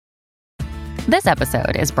This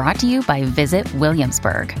episode is brought to you by Visit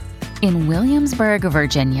Williamsburg. In Williamsburg,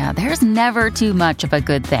 Virginia, there's never too much of a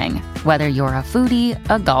good thing. Whether you're a foodie,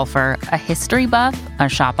 a golfer, a history buff, a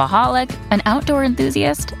shopaholic, an outdoor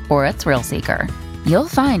enthusiast, or a thrill seeker, you'll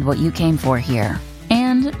find what you came for here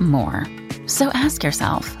and more. So ask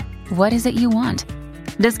yourself, what is it you want?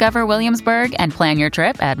 Discover Williamsburg and plan your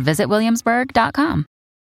trip at visitwilliamsburg.com.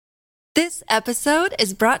 This episode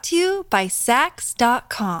is brought to you by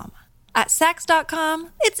Sax.com. At Sax.com,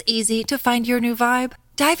 it's easy to find your new vibe.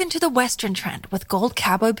 Dive into the Western trend with gold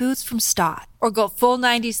cowboy boots from Stott, or go full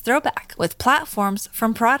 90s throwback with platforms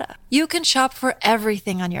from Prada. You can shop for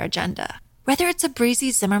everything on your agenda, whether it's a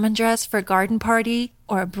breezy Zimmermann dress for a garden party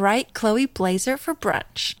or a bright Chloe blazer for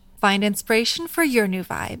brunch. Find inspiration for your new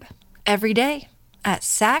vibe every day at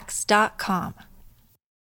Sax.com.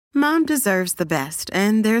 Mom deserves the best,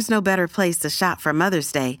 and there's no better place to shop for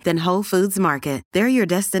Mother's Day than Whole Foods Market. They're your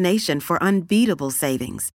destination for unbeatable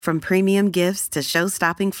savings, from premium gifts to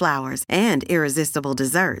show-stopping flowers and irresistible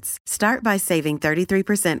desserts. Start by saving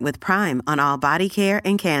 33% with Prime on all body care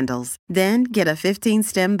and candles. Then get a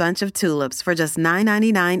 15-stem bunch of tulips for just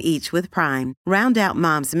 $9.99 each with Prime. Round out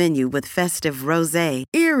Mom's menu with festive rosé,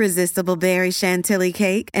 irresistible berry chantilly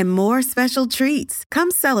cake, and more special treats.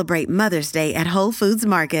 Come celebrate Mother's Day at Whole Foods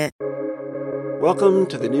Market. Welcome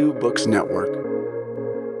to the New Books Network.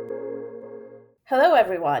 Hello,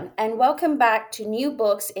 everyone, and welcome back to New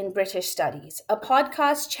Books in British Studies, a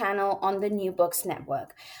podcast channel on the New Books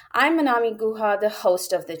Network. I'm Manami Guha, the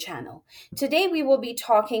host of the channel. Today, we will be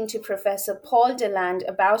talking to Professor Paul Deland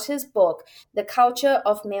about his book, The Culture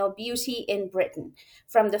of Male Beauty in Britain,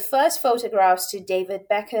 From the First Photographs to David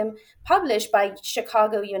Beckham, published by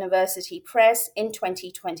Chicago University Press in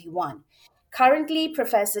 2021. Currently,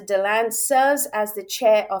 Professor Deland serves as the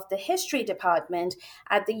chair of the history department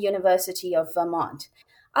at the University of Vermont.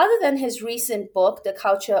 Other than his recent book, The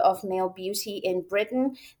Culture of Male Beauty in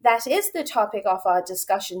Britain, that is the topic of our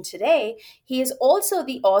discussion today, he is also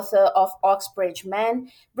the author of Oxbridge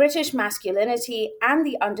Men, British Masculinity, and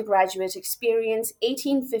the Undergraduate Experience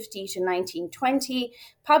 1850 to 1920,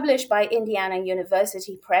 published by Indiana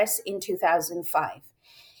University Press in 2005.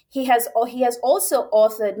 He has also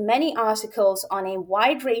authored many articles on a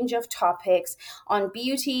wide range of topics on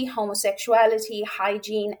beauty, homosexuality,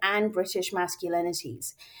 hygiene, and British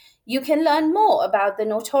masculinities. You can learn more about the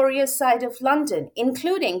notorious side of London,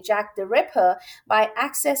 including Jack the Ripper, by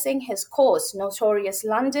accessing his course, Notorious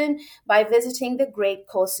London, by visiting the Great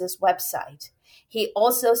Courses website. He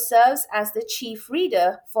also serves as the chief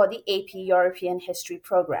reader for the AP European History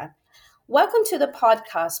program. Welcome to the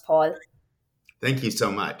podcast, Paul. Thank you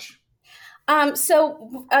so much.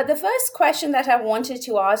 The first question that I wanted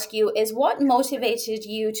to ask you is, what motivated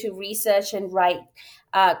you to research and write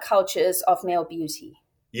Cultures of Male Beauty?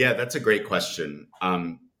 Yeah, that's a great question.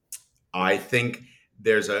 I think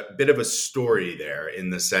there's a bit of a story there in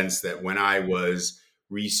the sense that when I was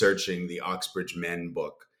researching the Oxbridge Men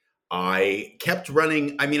book, I kept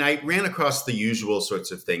running. I ran across the usual sorts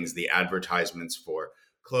of things, the advertisements for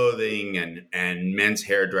clothing and men's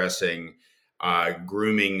hairdressing,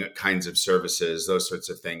 grooming kinds of services, those sorts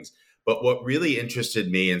of things. But what really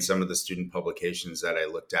interested me in some of the student publications that I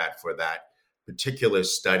looked at for that particular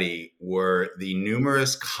study were the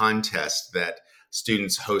numerous contests that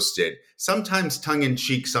students hosted, sometimes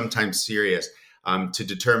tongue-in-cheek, sometimes serious, to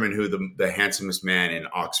determine who the handsomest man in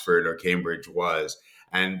Oxford or Cambridge was.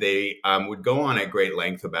 And they would go on at great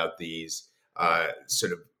length about these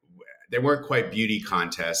they weren't quite beauty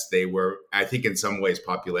contests. They were, I think, in some ways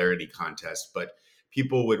popularity contests, but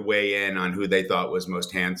people would weigh in on who they thought was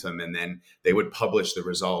most handsome, and then they would publish the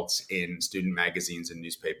results in student magazines and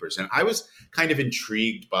newspapers. And I was kind of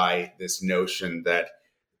intrigued by this notion that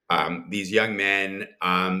these young men,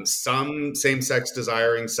 some same-sex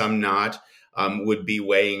desiring, some not, would be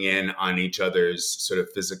weighing in on each other's sort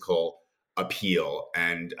of physical appeal.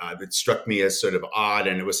 And it struck me as sort of odd,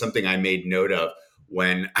 and it was something I made note of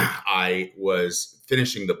when I was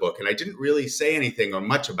finishing the book. And I didn't really say anything or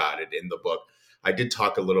much about it in the book. I did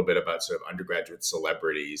talk a little bit about sort of undergraduate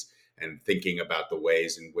celebrities and thinking about the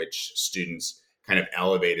ways in which students kind of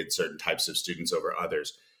elevated certain types of students over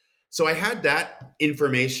others. So I had that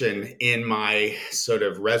information in my sort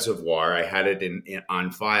of reservoir. I had it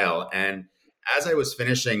on file. And as I was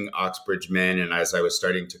finishing Oxbridge Men and as I was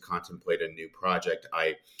starting to contemplate a new project,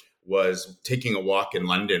 I was taking a walk in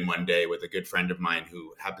London one day with a good friend of mine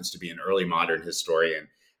who happens to be an early modern historian.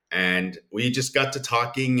 And we just got to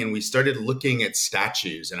talking and we started looking at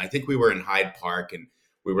statues. And I think we were in Hyde Park and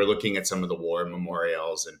we were looking at some of the war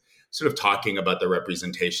memorials and sort of talking about the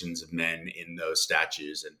representations of men in those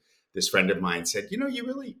statues. And this friend of mine said,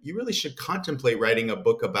 you really should contemplate writing a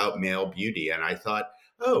book about male beauty. And I thought,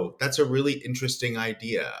 oh, that's a really interesting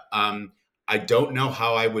idea. I don't know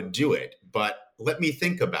how I would do it, but let me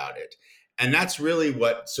think about it. And that's really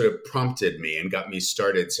what sort of prompted me and got me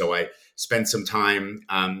started. So I spent some time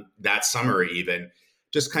that summer even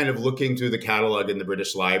just kind of looking through the catalog in the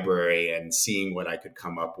British Library and seeing what I could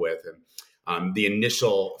come up with. And the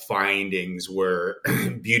initial findings were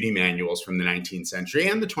beauty manuals from the 19th century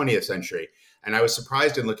and the 20th century. And I was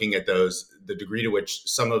surprised in looking at those, the degree to which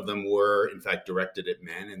some of them were, in fact, directed at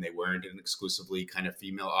men, and they weren't an exclusively kind of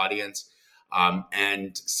female audience.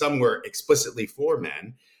 And some were explicitly for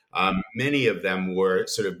men. Many of them were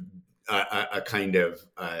sort of a kind of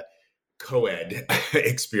co-ed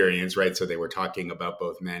experience, right? So they were talking about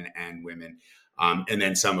both men and women. And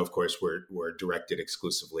then some, of course, were directed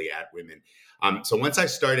exclusively at women. So once I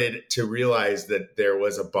started to realize that there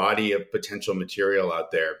was a body of potential material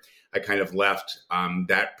out there, I kind of left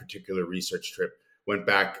that particular research trip,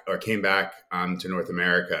 came back to North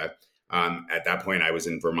America. At that point, I was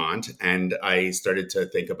in Vermont, and I started to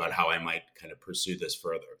think about how I might kind of pursue this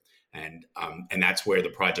further. And that's where the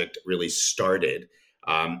project really started.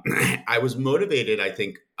 I was motivated, I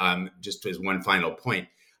think, just as one final point,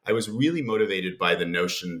 I was really motivated by the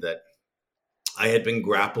notion that I had been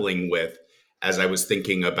grappling with as I was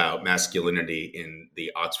thinking about masculinity in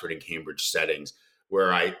the Oxford and Cambridge settings,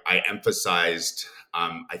 where I emphasized,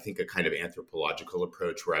 I think, a kind of anthropological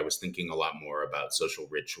approach where I was thinking a lot more about social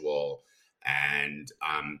ritual and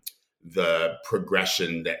the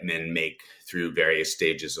progression that men make through various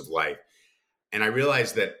stages of life. And I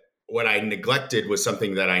realized that what I neglected was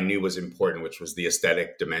something that I knew was important, which was the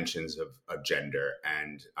aesthetic dimensions of gender.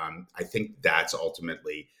 And I think that's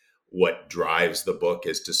ultimately what drives the book,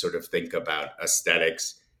 is to sort of think about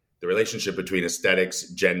aesthetics, the relationship between aesthetics,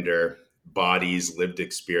 gender, bodies, lived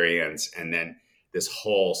experience, and then this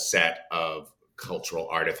whole set of cultural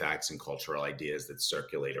artifacts and cultural ideas that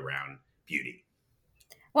circulate around beauty.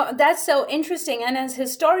 Well, that's so interesting. And as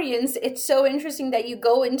historians, it's so interesting that you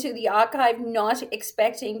go into the archive not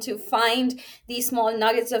expecting to find these small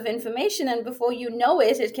nuggets of information. And before you know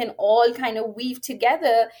it, it can all kind of weave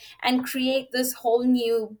together and create this whole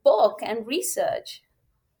new book and research.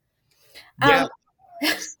 Yeah.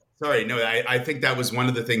 Sorry, no, I think that was one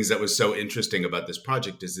of the things that was so interesting about this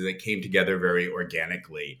project, is that it came together very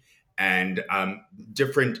organically. And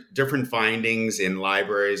different findings in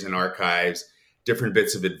libraries and archives, different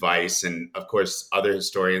bits of advice. And of course, other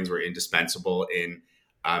historians were indispensable in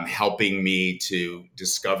helping me to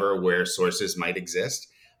discover where sources might exist.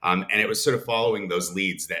 And it was sort of following those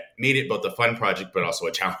leads that made it both a fun project, but also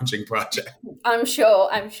a challenging project. I'm sure.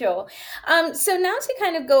 So now to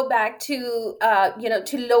kind of go back to,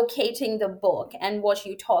 to locating the book and what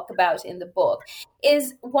you talk about in the book,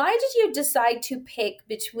 is why did you decide to pick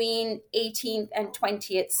between 18th and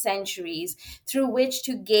 20th centuries through which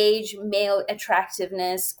to gauge male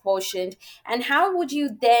attractiveness quotient? And how would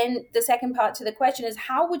you then, the second part to the question is,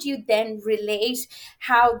 how would you then relate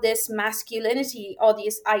how this masculinity or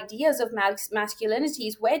these ideas of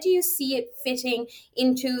masculinities, where do you see it fitting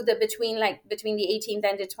into the between the 18th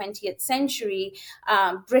and the 20th century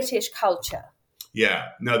British culture? Yeah,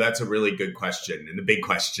 no, that's a really good question, and a big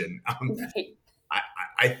question. Right.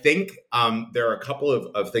 I think there are a couple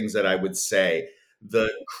of things that I would say.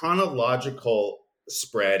 The chronological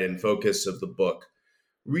spread and focus of the book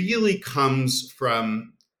really comes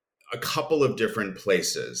from a couple of different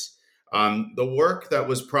places. The work that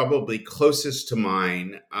was probably closest to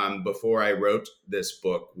mine before I wrote this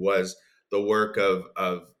book was the work of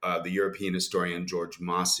the European historian George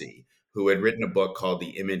Mosse, who had written a book called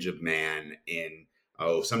The Image of Man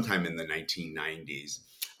sometime in the 1990s,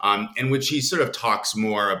 in which he sort of talks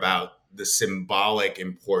more about the symbolic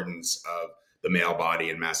importance of the male body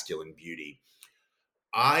and masculine beauty.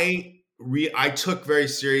 I took very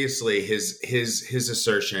seriously his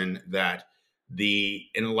assertion that the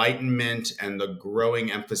Enlightenment and the growing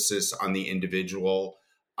emphasis on the individual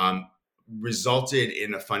resulted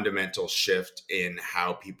in a fundamental shift in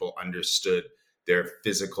how people understood their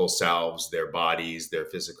physical selves, their bodies, their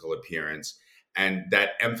physical appearance. And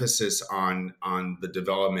that emphasis on the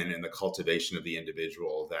development and the cultivation of the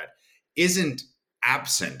individual that isn't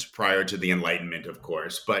absent prior to the Enlightenment, of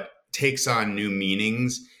course, but takes on new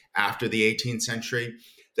meanings after the 18th century,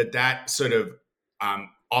 that sort of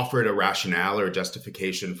offered a rationale or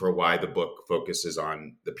justification for why the book focuses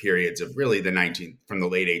on the periods of really from the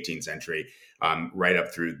late 18th century right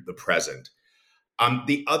up through the present.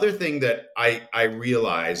 The other thing that I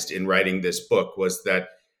realized in writing this book was that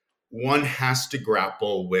one has to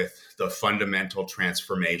grapple with the fundamental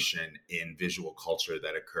transformation in visual culture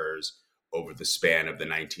that occurs over the span of the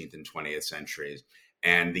 19th and 20th centuries,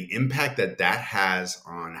 and the impact that that has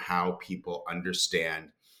on how people understand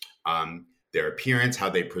their appearance, how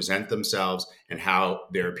they present themselves, and how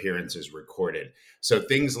their appearance is recorded. So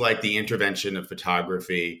things like the intervention of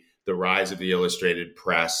photography, the rise of the illustrated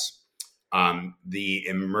press, the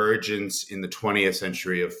emergence in the 20th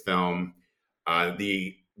century of film,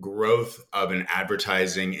 the growth of an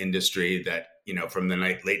advertising industry that, from the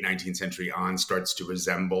late 19th century on starts to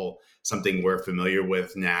resemble something we're familiar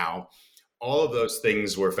with now. All of those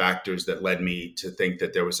things were factors that led me to think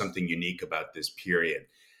that there was something unique about this period.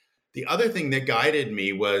 The other thing that guided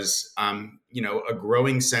me was, a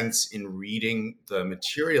growing sense in reading the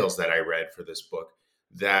materials that I read for this book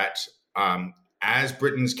that as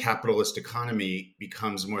Britain's capitalist economy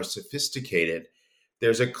becomes more sophisticated,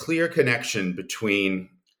 there's a clear connection between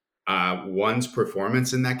one's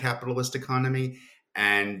performance in that capitalist economy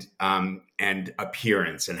and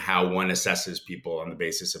appearance, and how one assesses people on the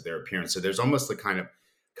basis of their appearance. So there's almost the kind of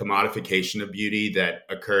commodification of beauty that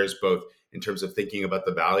occurs both in terms of thinking about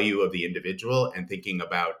the value of the individual and thinking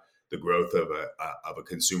about the growth of a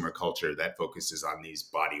consumer culture that focuses on these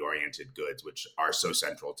body-oriented goods, which are so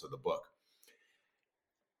central to the book.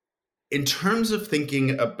 In terms of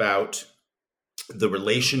thinking about the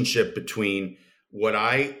relationship between what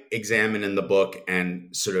I examine in the book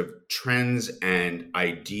and sort of trends and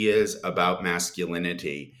ideas about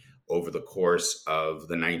masculinity over the course of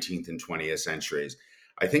the 19th and 20th centuries,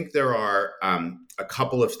 I think there are a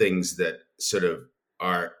couple of things that sort of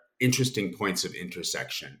are interesting points of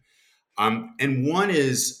intersection. And one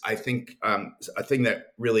is, I think, a thing that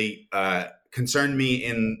really concerned me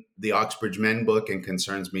in the Oxbridge Men book and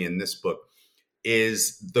concerns me in this book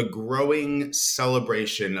is the growing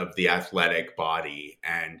celebration of the athletic body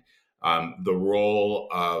and the role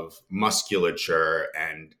of musculature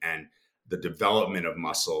and the development of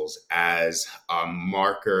muscles as a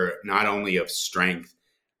marker not only of strength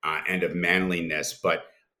and of manliness, but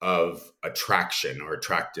of attraction or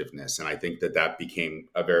attractiveness. And I think that became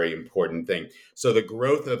a very important thing. So the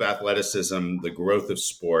growth of athleticism, the growth of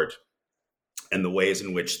sport, and the ways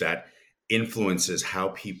in which that influences how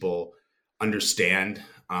people understand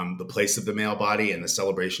the place of the male body and the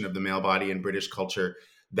celebration of the male body in British culture,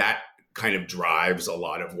 that kind of drives a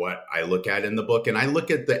lot of what I look at in the book. And I look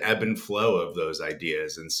at the ebb and flow of those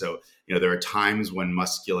ideas. And so, there are times when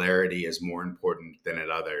muscularity is more important than at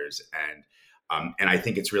others. And I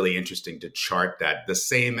think it's really interesting to chart that, the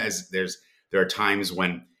same as there are times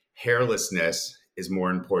when hairlessness is more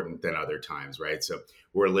important than other times, right? So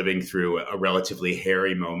we're living through a relatively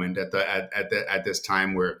hairy moment at this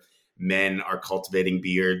time where men are cultivating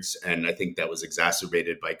beards, and I think that was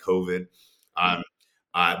exacerbated by COVID.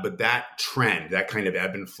 But that trend, that kind of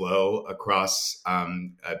ebb and flow across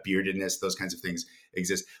beardedness, those kinds of things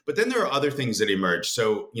exist. But then there are other things that emerge.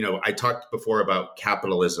 So, I talked before about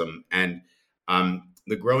capitalism and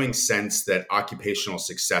the growing sense that occupational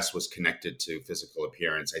success was connected to physical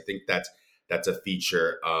appearance. I think that's a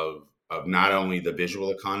feature of not only the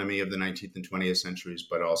visual economy of the 19th and 20th centuries,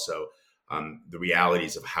 but also the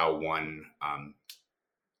realities of how one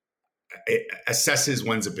assesses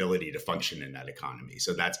one's ability to function in that economy.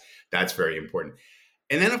 So that's very important.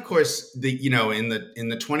 And then, of course, in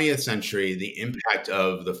the 20th century, the impact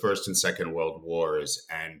of the First and Second World Wars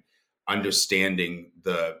and understanding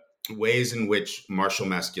the ways in which martial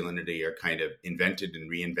masculinity are kind of invented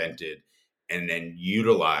and reinvented and then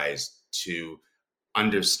utilized to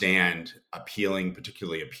understand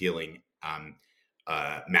particularly appealing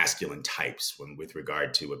masculine types with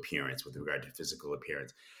regard to appearance, with regard to physical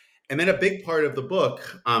appearance. And then a big part of the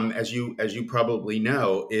book, as you probably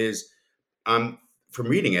know, is from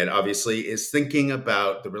reading it, obviously, is thinking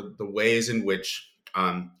about the ways in which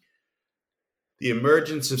the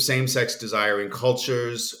emergence of same-sex desiring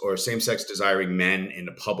cultures or same-sex desiring men in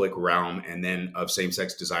the public realm, and then of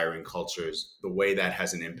same-sex desiring cultures, the way that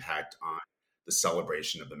has an impact on the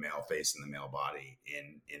celebration of the male face and the male body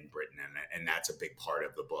in Britain. And that's a big part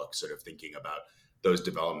of the book, sort of thinking about those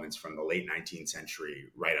developments from the late 19th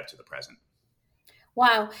century right up to the present.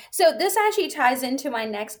 Wow. So this actually ties into my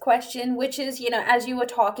next question, which is, as you were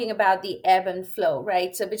talking about the ebb and flow,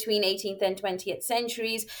 right? So between 18th and 20th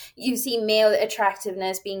centuries, you see male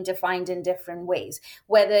attractiveness being defined in different ways,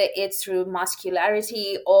 whether it's through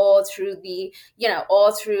muscularity or through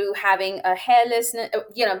or through having a hairlessness,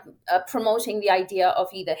 promoting the idea of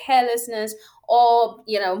either hairlessness or,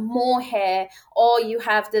 more hair, or you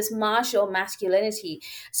have this martial masculinity.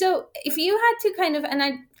 So if you had to kind of, and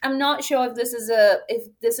I'm not sure if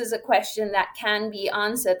this is a question that can be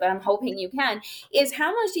answered, but I'm hoping you can, is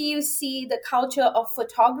how much do you see the culture of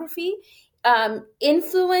photography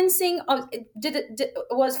influencing, or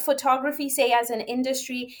was photography, say, as an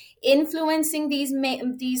industry, influencing these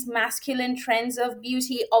masculine trends of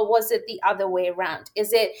beauty, or was it the other way around?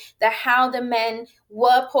 Is it that how the men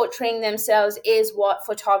were portraying themselves is what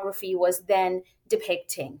photography was then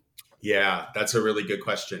depicting? Yeah, that's a really good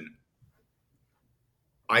question.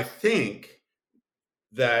 I think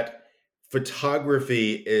that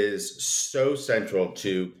photography is so central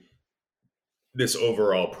to this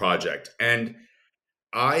overall project. And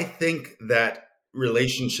I think that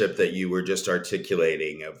relationship that you were just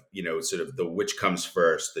articulating of, sort of the which comes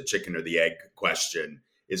first, the chicken or the egg question,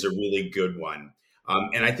 is a really good one.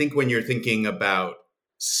 And I think when you're thinking about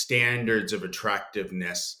standards of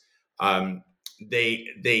attractiveness, they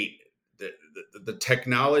the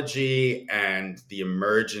technology and the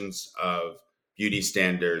emergence of beauty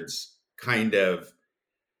standards kind of,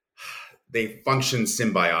 they function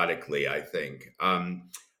symbiotically, I think.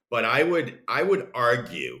 But I would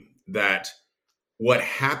argue that what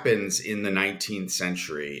happens in the 19th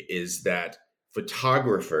century is that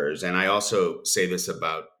photographers, and I also say this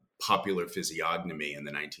about popular physiognomy in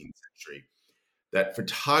the 19th century, that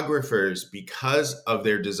photographers, because of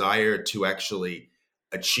their desire to actually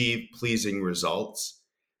achieve pleasing results,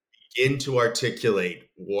 begin to articulate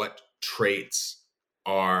what traits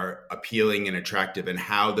are appealing and attractive and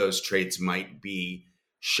how those traits might be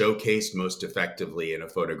showcased most effectively in a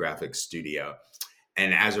photographic studio.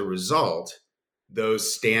 And as a result,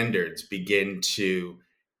 those standards begin to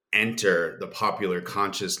enter the popular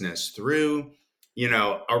consciousness through,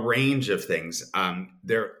 a range of things.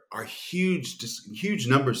 There are huge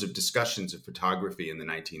numbers of discussions of photography in the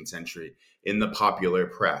 19th century in the popular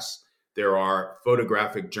press. There are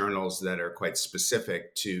photographic journals that are quite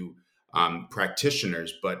specific to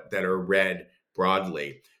practitioners, but that are read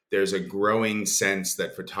broadly. There's a growing sense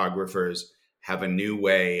that photographers have a new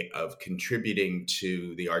way of contributing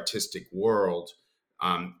to the artistic world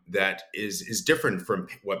that is different from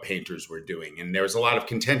what painters were doing. And there was a lot of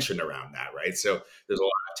contention around that, right? So there's a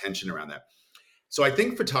lot of tension around that. So I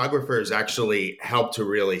think photographers actually help to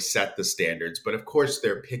really set the standards, but of course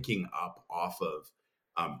they're picking up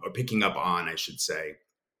or picking up on, I should say,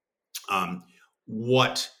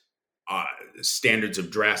 what standards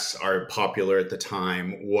of dress are popular at the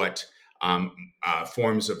time, what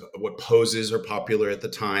what poses are popular at the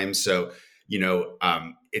time. So,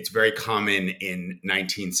 it's very common in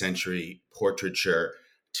 19th century portraiture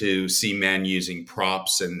to see men using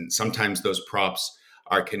props, and sometimes those props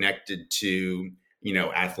are connected to,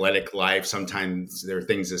 athletic life. Sometimes there are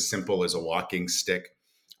things as simple as a walking stick.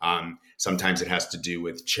 Sometimes it has to do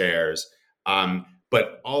with chairs.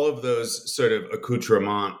 But all of those sort of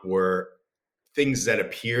accoutrements were things that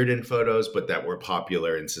appeared in photos, but that were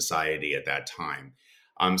popular in society at that time.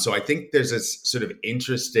 So I think there's this sort of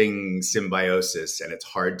interesting symbiosis, and it's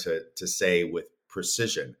hard to say with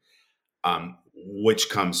precision which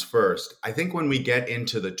comes first. I think when we get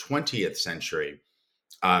into the 20th century,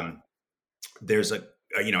 there's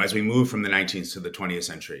as we move from the 19th to the 20th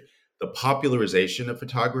century, the popularization of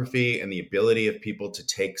photography and the ability of people to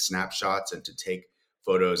take snapshots and to take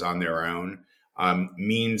photos on their own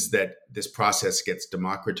means that this process gets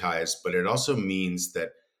democratized, but it also means that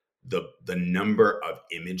the number of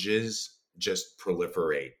images just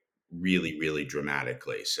proliferate really, really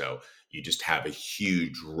dramatically. So you just have a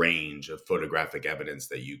huge range of photographic evidence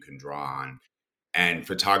that you can draw on. And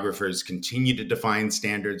photographers continue to define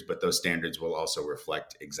standards, but those standards will also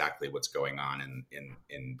reflect exactly what's going on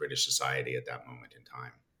in British society at that moment in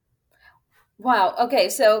time. Wow. Okay.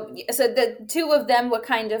 So the two of them were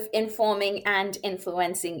kind of informing and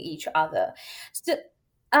influencing each other.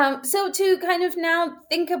 So to kind of now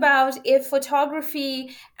think about if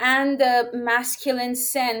photography and the masculine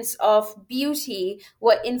sense of beauty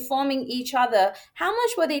were informing each other, how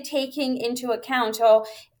much were they taking into account, or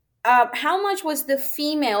how much was the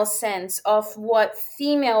female sense of what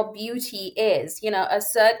female beauty is? A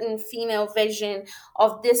certain female vision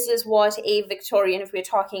of this is what a Victorian, if we're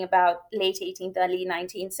talking about late 18th, early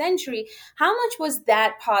 19th century, how much was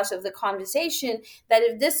that part of the conversation, that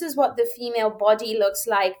if this is what the female body looks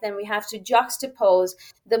like, then we have to juxtapose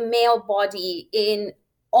the male body in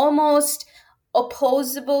almost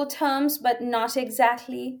opposable terms, but not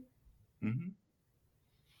exactly? Mm-hmm.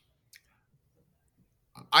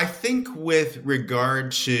 I think with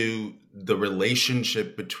regard to the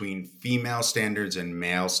relationship between female standards and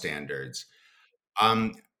male standards,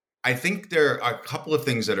 I think there are a couple of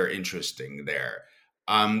things that are interesting there.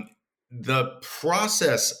 The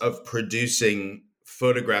process of producing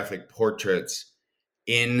photographic portraits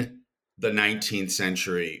in the 19th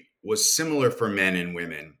century was similar for men and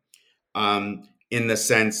women, in the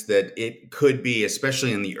sense that it could be,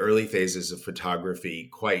 especially in the early phases of photography,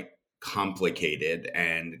 quite complicated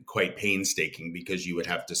and quite painstaking, because you would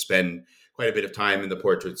have to spend quite a bit of time in the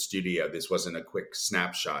portrait studio. This wasn't a quick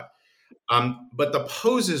snapshot. But the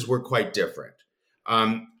poses were quite different.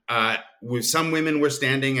 With some women were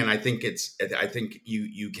standing, and I think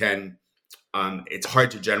you can. It's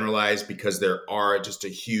hard to generalize because there are just a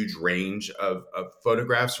huge range of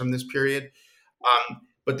photographs from this period.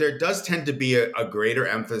 But there does tend to be a greater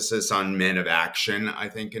emphasis on men of action, I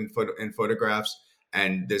think, in photographs,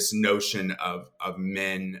 and this notion of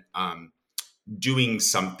men doing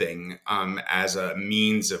something as a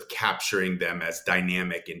means of capturing them as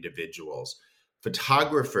dynamic individuals.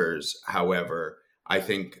 Photographers, however, I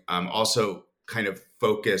think also kind of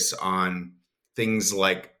focus on things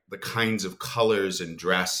like the kinds of colors and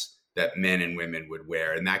dress that men and women would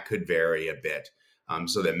wear, and that could vary a bit.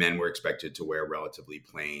 So that men were expected to wear relatively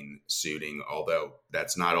plain suiting, although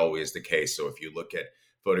that's not always the case. So if you look at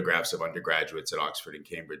photographs of undergraduates at Oxford and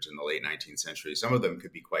Cambridge in the late 19th century, some of them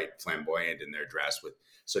could be quite flamboyant in their dress with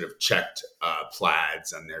sort of checked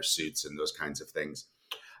plaids on their suits and those kinds of things.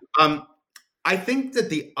 I think that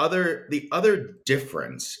the other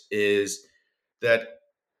difference is that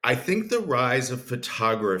I think the rise of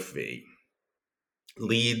photography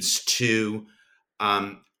leads to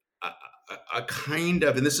a kind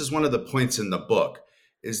of, and this is one of the points in the book,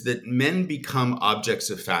 is that men become objects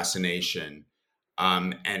of fascination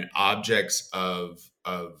and objects of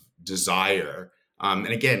desire. And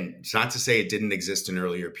again, it's not to say it didn't exist in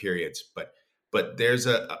earlier periods, but there's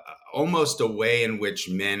almost a way in which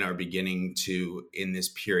men are beginning to, in this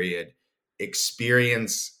period,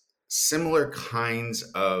 experience similar kinds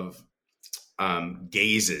of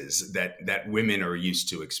gazes that women are used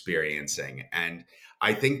to experiencing. And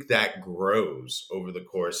I think that grows over the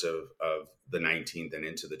course of the 19th and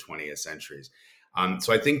into the 20th centuries.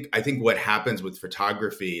 So I think what happens with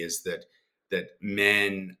photography is that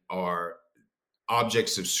men are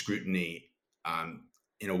objects of scrutiny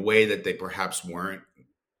in a way that they perhaps weren't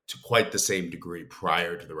to quite the same degree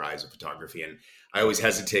prior to the rise of photography. And I always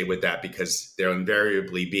hesitate with that because there'll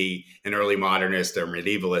invariably be an early modernist or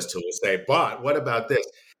medievalist who will say, but what about this?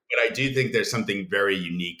 But I do think there's something very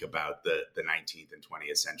unique about the 19th and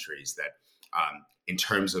 20th centuries that in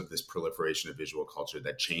terms of this proliferation of visual culture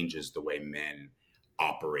that changes the way men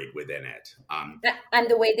operate within it. And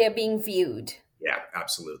the way they're being viewed. Yeah,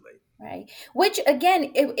 absolutely. Right. Which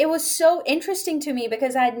again, it was so interesting to me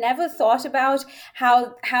because I'd never thought about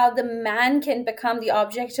how the man can become the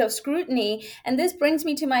object of scrutiny. And this brings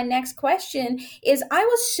me to my next question is I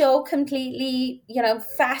was so completely,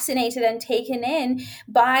 fascinated and taken in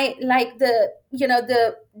by like the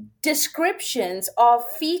descriptions of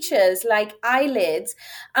features like eyelids.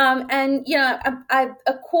 A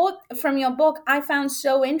quote from your book I found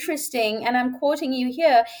so interesting, and I'm quoting you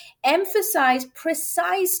here: emphasize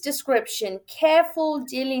precise description, careful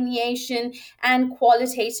delineation, and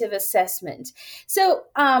qualitative assessment. So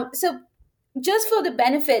just for the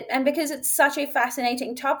benefit, and because it's such a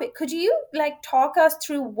fascinating topic, could you talk us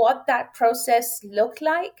through what that process looked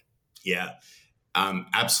like? Yeah.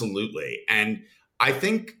 Absolutely. And I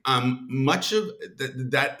think much of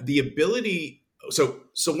the ability. So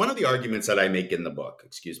one of the arguments that I make in the book,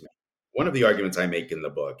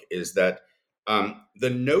 is that the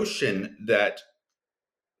notion that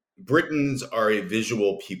Britons are a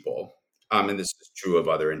visual people, and this is true of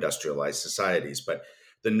other industrialized societies, but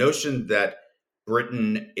the notion that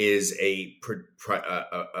Britain is a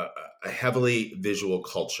heavily visual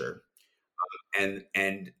culture,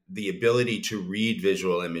 and the ability to read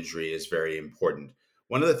visual imagery is very important.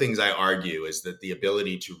 One of the things I argue is that the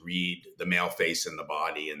ability to read the male face and the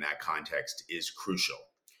body in that context is crucial.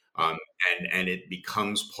 And it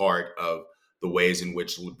becomes part of the ways in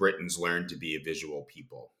which Britons learned to be a visual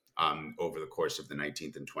people over the course of the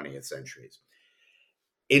 19th and 20th centuries.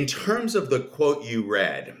 In terms of the quote you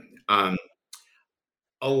read,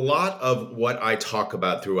 a lot of what I talk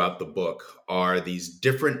about throughout the book are these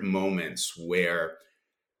different moments where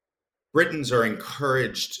Britons are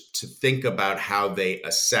encouraged to think about how they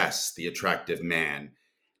assess the attractive man.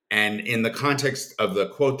 And in the context of the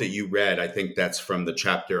quote that you read, I think that's from the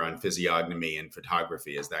chapter on physiognomy and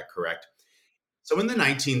photography. Is that correct? So in the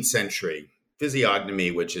 19th century,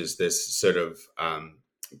 physiognomy, which is this sort of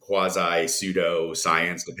quasi-pseudo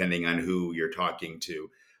science, depending on who you're talking to,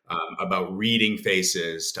 about reading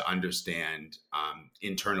faces to understand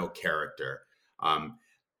internal character.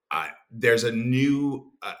 There's a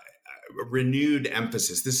new, renewed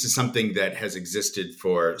emphasis. This is something that has existed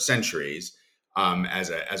for centuries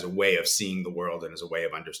as a way of seeing the world and as a way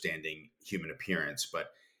of understanding human appearance.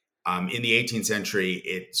 But in the 18th century,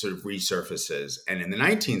 it sort of resurfaces. And in the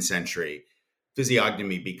 19th century,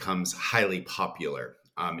 physiognomy becomes highly popular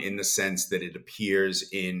in the sense that it appears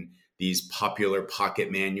in these popular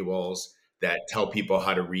pocket manuals that tell people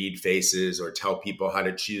how to read faces or tell people how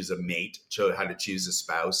to choose a mate, how to choose a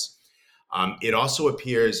spouse. It also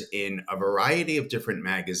appears in a variety of different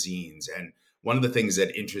magazines. And one of the things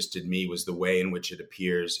that interested me was the way in which it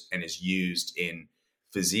appears and is used in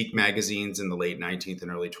physique magazines in the late 19th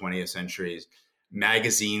and early 20th centuries,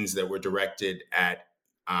 magazines that were directed at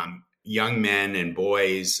young men and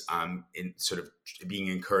boys in sort of being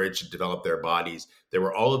encouraged to develop their bodies. There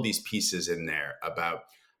were all of these pieces in there about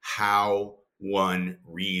how one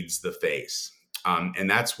reads the face. And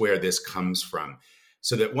that's where this comes from.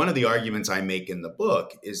 So that one of the arguments I make in the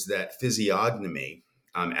book is that physiognomy,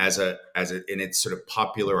 in its sort of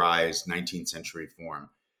popularized 19th century form,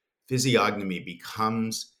 physiognomy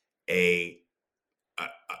becomes a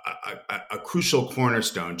crucial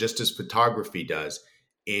cornerstone, just as photography does,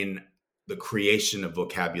 in the creation of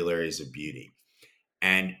vocabularies of beauty.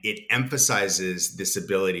 And it emphasizes this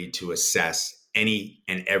ability to assess any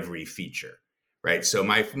and every feature, right? So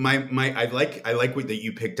I like what that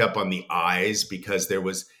you picked up on the eyes, because there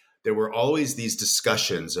were always these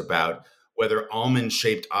discussions about whether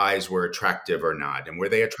almond-shaped eyes were attractive or not, and were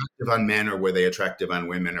they attractive on men, or were they attractive on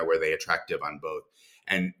women, or were they attractive on both?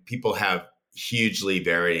 And people have hugely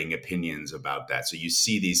varying opinions about that. So you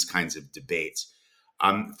see these kinds of debates.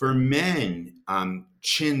 For men,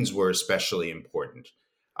 chins were especially important.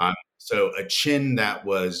 So a chin that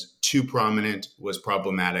was too prominent was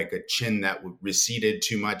problematic. A chin that receded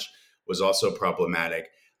too much was also problematic.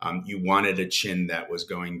 You wanted a chin that was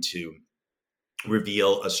going to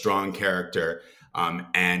reveal a strong character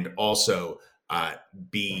and also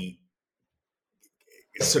be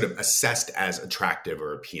sort of assessed as attractive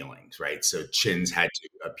or appealing, right? So chins had to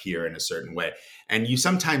appear in a certain way. And you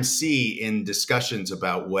sometimes see in discussions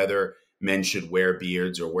about whether men should wear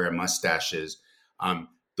beards or wear mustaches,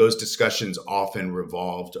 those discussions often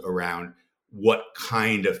revolved around what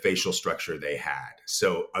kind of facial structure they had.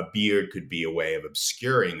 So a beard could be a way of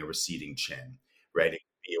obscuring a receding chin, right? It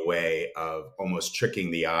could be a way of almost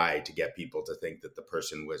tricking the eye to get people to think that the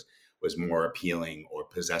person was more appealing or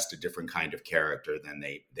possessed a different kind of character than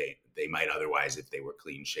they might otherwise if they were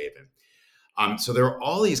clean shaven. So there are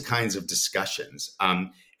all these kinds of discussions, and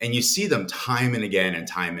you see them time and again and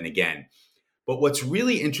time and again. But what's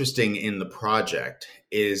really interesting in the project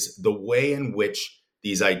is the way in which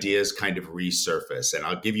these ideas kind of resurface. And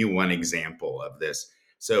I'll give you one example of this.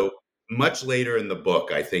 So much later in the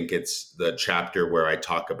book, I think it's the chapter where I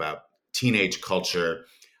talk about teenage culture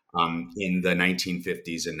in the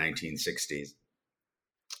 1950s and 1960s.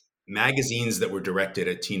 Magazines that were directed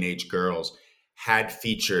at teenage girls had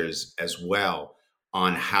features as well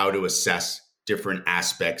on how to assess different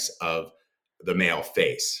aspects of the male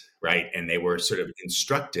face, right? And they were sort of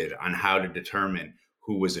instructed on how to determine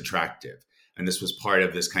who was attractive. And this was part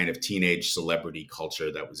of this kind of teenage celebrity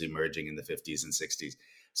culture that was emerging in the 50s and 60s.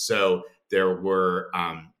 So there were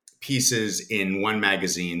pieces in one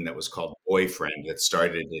magazine that was called Boyfriend that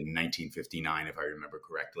started in 1959, if I remember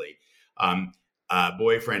correctly.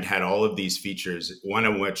 Boyfriend had all of these features, one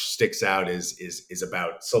of which sticks out is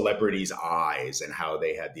about celebrities' eyes and how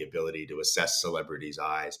they had the ability to assess celebrities'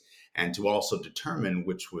 eyes and to also determine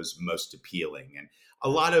which was most appealing. And a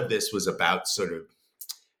lot of this was about sort of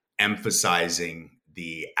emphasizing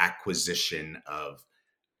the acquisition of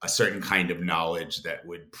a certain kind of knowledge that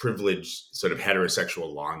would privilege sort of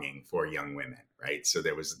heterosexual longing for young women, right? So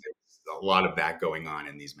there was a lot of that going on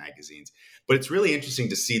in these magazines. But it's really interesting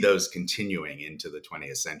to see those continuing into the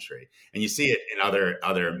 20th century. And you see it in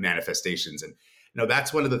other manifestations. And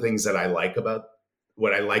that's one of the things that I like about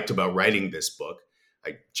what I liked about writing this book.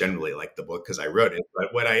 I generally liked the book because I wrote it.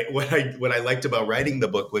 But what I liked about writing the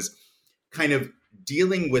book was kind of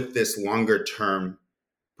dealing with this longer term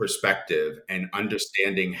perspective and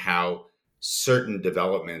understanding how certain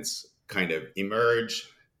developments kind of emerge,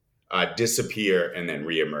 disappear, and then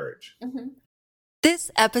reemerge. Mm-hmm. This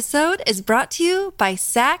episode is brought to you by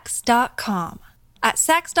Saks.com. At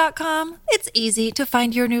Saks.com, it's easy to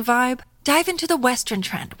find your new vibe. Dive into the Western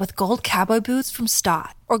trend with gold cowboy boots from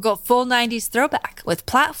Staud, or go full 90s throwback with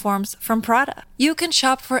platforms from Prada. You can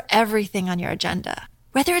shop for everything on your agenda,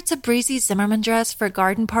 whether it's a breezy Zimmermann dress for a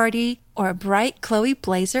garden party or a bright Chloe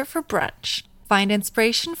blazer for brunch. Find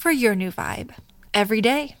inspiration for your new vibe every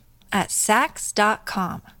day at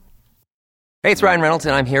Sax.com. Hey, it's Ryan Reynolds,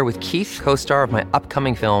 and I'm here with Keith, co-star of my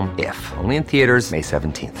upcoming film, If, only in theaters May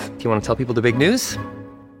 17th. Do you want to tell people the big news?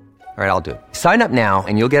 All right, I'll do it. Sign up now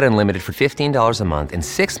and you'll get unlimited for $15 a month and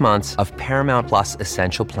 6 months of Paramount Plus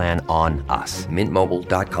Essential Plan on us.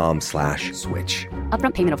 MintMobile.com/switch.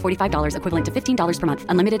 Upfront payment of $45 equivalent to $15 per month.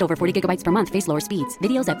 Unlimited over 40 gigabytes per month. Face lower speeds.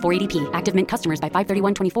 Videos at 480p. Active Mint customers by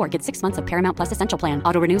 531.24 get 6 months of Paramount Plus Essential Plan.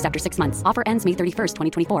 Auto renews after 6 months. Offer ends May 31st,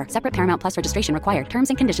 2024. Separate Paramount Plus registration required. Terms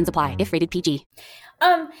and conditions apply if rated PG.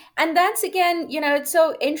 And that's, again, it's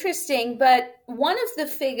so interesting, but one of the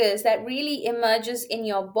figures that really emerges in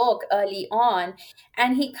your book early on,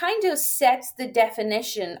 and he kind of sets the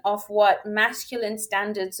definition of what masculine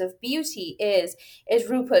standards of beauty is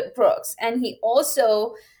Rupert Brooks. And he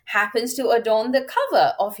also happens to adorn the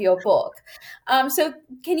cover of your book. So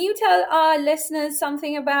can you tell our listeners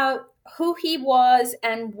something about who he was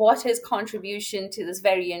and what his contribution to this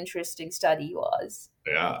very interesting study was?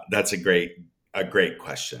 Yeah, that's a great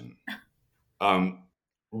question.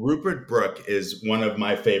 Rupert Brooke is one of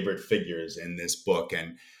my favorite figures in this book.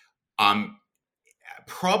 And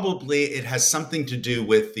probably it has something to do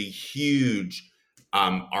with the huge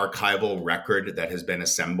archival record that has been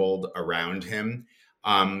assembled around him.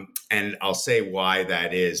 And I'll say why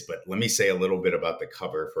that is, but let me say a little bit about the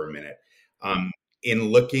cover for a minute. In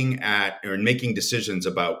looking at or in making decisions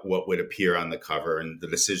about what would appear on the cover, and the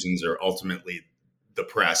decisions are ultimately the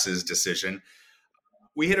press's decision,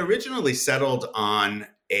 we had originally settled on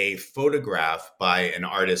a photograph by an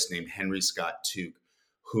artist named Henry Scott Tuke,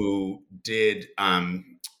 who did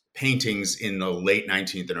paintings in the late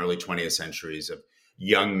 19th and early 20th centuries of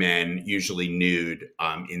young men, usually nude,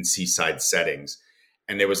 in seaside settings.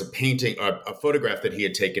 And there was a painting, a photograph that he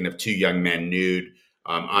had taken of two young men nude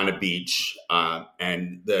on a beach,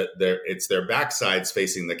 and it's their backsides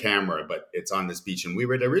facing the camera, but it's on this beach. And we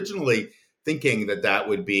were originally thinking that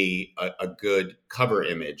would be a good cover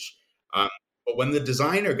image. But when the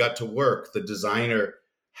designer got to work, the designer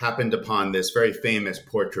happened upon this very famous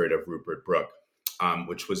portrait of Rupert Brooke,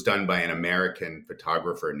 which was done by an American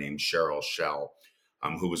photographer named Cheryl Shell,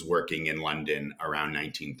 who was working in London around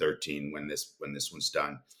 1913 when this was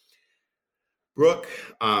done. Brooke,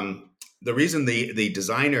 the reason the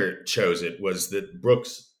designer chose it was that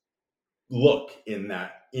Brooke's look in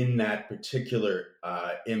that particular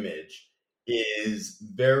image is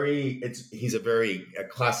he's a very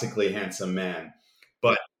classically handsome man,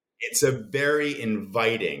 but it's a very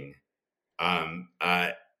inviting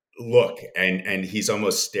look, and he's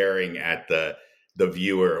almost staring at the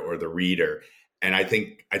viewer or the reader. And I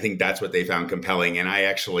think that's what they found compelling, and I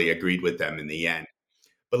actually agreed with them in the end.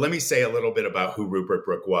 But let me say a little bit about who Rupert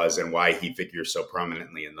Brooke was and why he figures so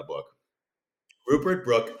prominently in the book. Rupert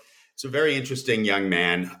Brooke is a very interesting young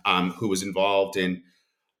man who was involved in,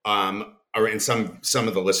 and some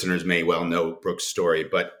of the listeners may well know Brooke's story,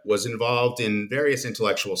 but was involved in various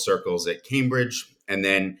intellectual circles at Cambridge, and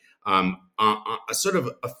then sort of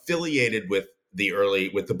affiliated with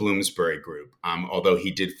the Bloomsbury group, although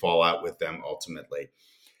he did fall out with them ultimately.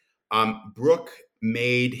 Brooke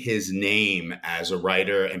made his name as a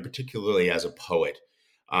writer and particularly as a poet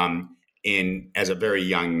as a very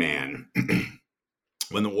young man.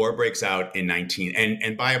 When the war breaks out in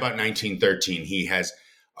and by about 1913, he has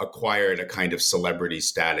acquired a kind of celebrity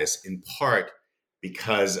status, in part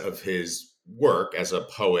because of his work as a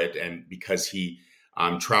poet and because he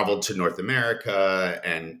traveled to North America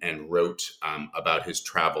and wrote about his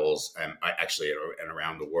travels and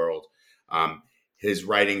around the world. His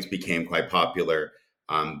writings became quite popular,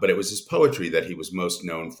 but it was his poetry that he was most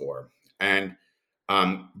known for. And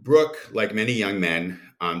Brooke, like many young men,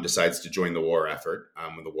 decides to join the war effort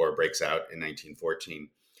when the war breaks out in 1914.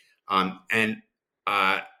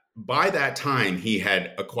 By that time, he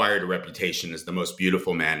had acquired a reputation as the most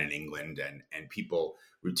beautiful man in England, and people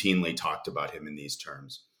routinely talked about him in these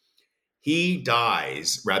terms. He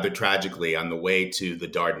dies rather tragically on the way to the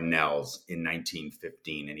Dardanelles in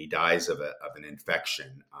 1915, and he dies of an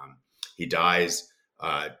infection. He dies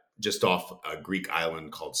just off a Greek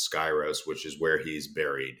island called Skyros, which is where he's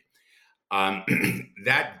buried.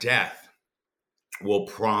 That death will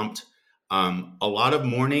prompt a lot of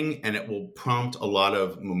mourning, and it will prompt a lot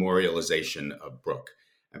of memorialization of Brooke,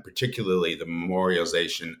 and particularly the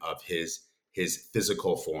memorialization of his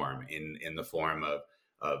physical form in the form of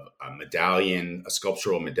a medallion, a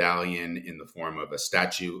sculptural medallion, in the form of a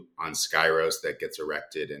statue on Skyros that gets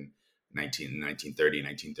erected in 1930,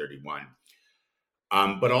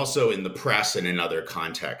 1931, but also in the press and in other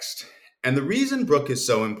contexts. And the reason Brooke is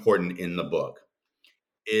so important in the book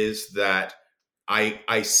is that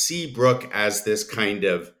I see Brooke as this kind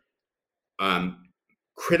of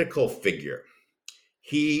critical figure.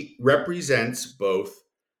 He represents both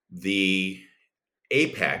the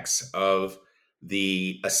apex of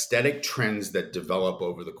the aesthetic trends that develop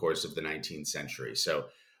over the course of the 19th century. So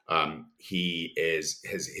he is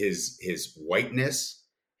his whiteness,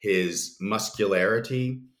 his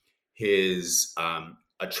muscularity, his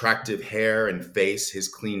attractive hair and face, his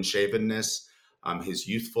clean shavenness, his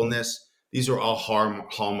youthfulness. These are all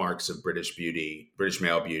hallmarks of British beauty, British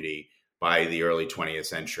male beauty by the early 20th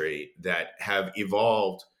century that have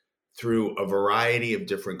evolved through a variety of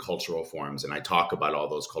different cultural forms. And I talk about all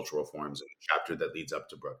those cultural forms in the chapter that leads up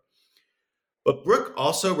to Brooke. But Brooke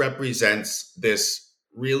also represents this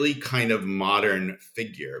really kind of modern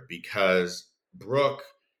figure, because Brooke,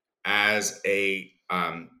 as a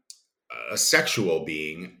sexual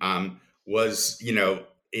being, was,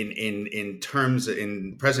 in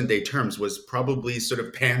present day terms, was probably sort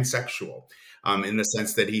of pansexual, in the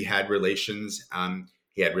sense that he had relations.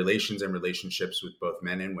 He had relations and relationships with both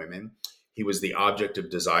men and women. He was the object of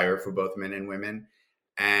desire for both men and women.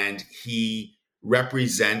 And he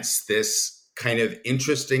represents this kind of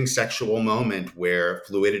interesting sexual moment where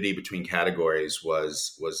fluidity between categories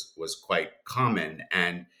was quite common,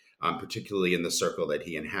 and particularly in the circle that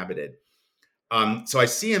he inhabited. So I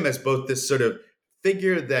see him as both this sort of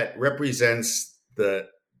figure that represents the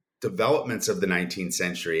developments of the 19th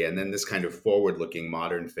century, and then this kind of forward-looking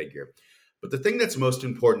modern figure. But the thing that's most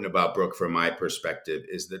important about Brooke, from my perspective,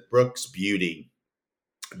 is that Brooke's beauty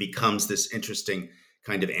becomes this interesting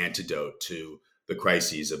kind of antidote to the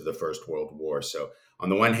crises of the First World War. So on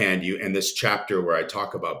the one hand, and this chapter where I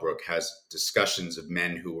talk about Brooke has discussions of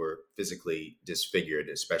men who were physically disfigured,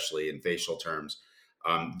 especially in facial terms,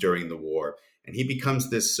 during the war. And he becomes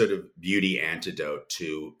this sort of beauty antidote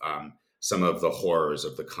to some of the horrors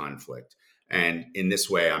of the conflict. And in this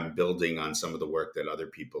way, I'm building on some of the work that other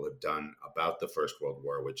people have done about the First World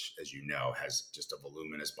War, which, as you know, has just a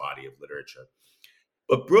voluminous body of literature.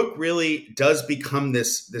 But Brooke really does become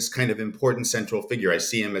this kind of important central figure. I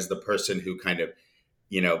see him as the person who kind of,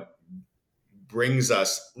 brings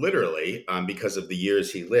us literally, because of the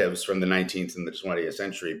years he lives, from the 19th and the 20th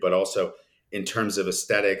century, but also in terms of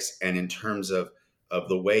aesthetics and in terms of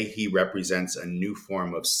the way he represents a new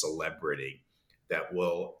form of celebrity that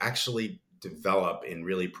will actually develop in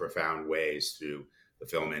really profound ways through the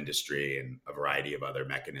film industry and a variety of other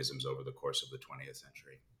mechanisms over the course of the 20th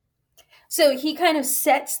century. So he kind of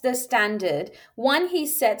sets the standard. He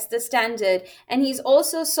sets the standard, and he's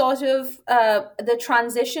also sort of the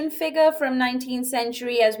transition figure from 19th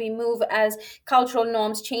century as we move, as cultural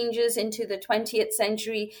norms changes into the 20th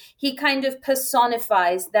century. He kind of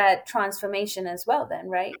personifies that transformation as well then,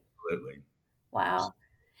 right? Absolutely. Wow.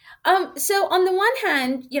 So on the one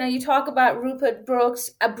hand, you talk about Rupert Brooke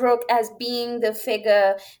as being the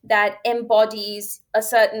figure that embodies a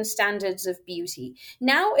certain standards of beauty.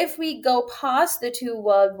 Now, if we go past the two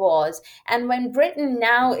world wars, and when Britain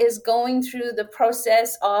now is going through the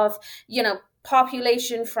process of,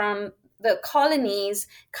 population from the colonies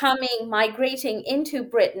migrating into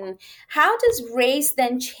Britain, how does race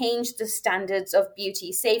then change the standards of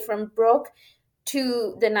beauty, say from Brooke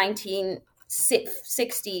to the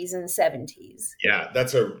 1960s and 70s? Yeah,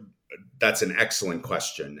 that's an excellent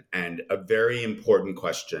question, and a very important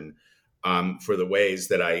question for the ways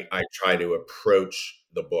that I try to approach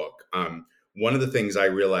the book. One of the things I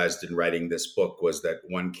realized in writing this book was that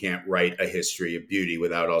one can't write a history of beauty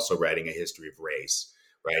without also writing a history of race,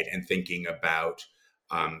 right? And thinking about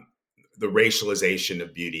the racialization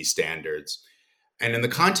of beauty standards. And in the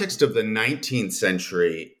context of the 19th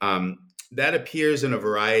century, that appears in a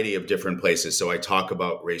variety of different places. So I talk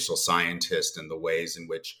about racial scientists and the ways in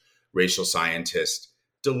which racial scientists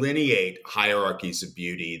delineate hierarchies of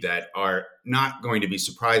beauty that are not going to be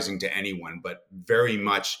surprising to anyone, but very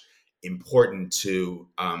much important to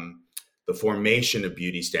the formation of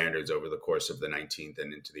beauty standards over the course of the 19th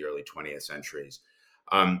and into the early 20th centuries.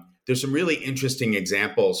 There's some really interesting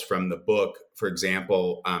examples from the book. For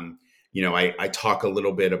example, I talk a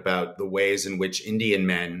little bit about the ways in which Indian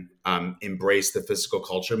men embrace the physical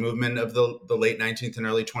culture movement of the late 19th and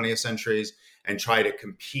early 20th centuries and try to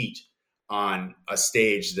compete on a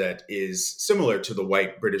stage that is similar to the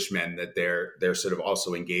white British men that they're sort of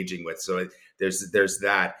also engaging with. So there's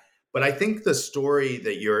that. But I think the story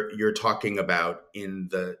that you're talking about in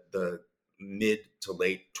the mid to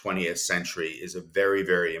late 20th century is a very,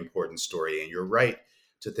 very important story. And you're right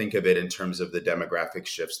to think of it in terms of the demographic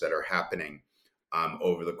shifts that are happening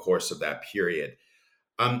over the course of that period.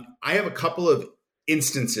 I have a couple of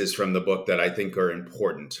instances from the book that I think are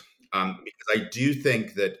important, because I do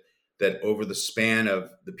think that that over the span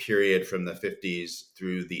of the period from the 50s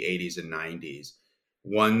through the 80s and 90s,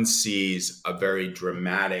 one sees a very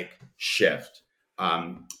dramatic shift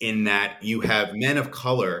in that you have men of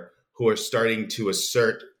color who are starting to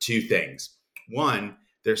assert two things. One,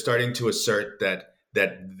 they're starting to assert that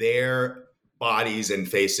their bodies and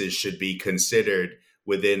faces should be considered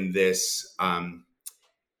within this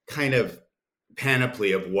kind of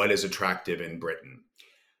panoply of what is attractive in Britain.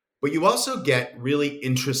 But you also get really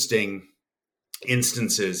interesting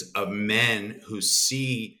instances of men who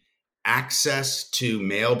see access to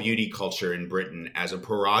male beauty culture in Britain as a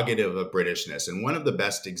prerogative of Britishness. And one of the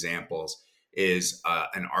best examples is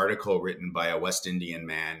an article written by a West Indian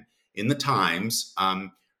man in the Times,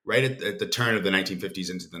 right at the turn of the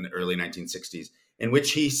 1950s into the early 1960s, in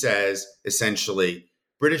which he says, essentially,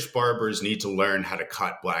 British barbers need to learn how to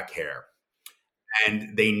cut black hair.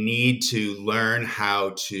 And they need to learn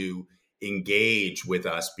how to engage with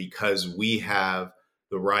us because we have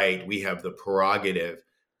the right, we have the prerogative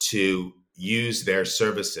to use their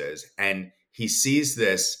services. And he sees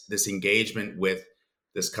this engagement with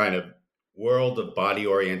this kind of world of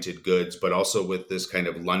body-oriented goods, but also with this kind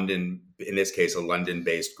of London, in this case, a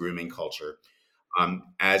London-based grooming culture,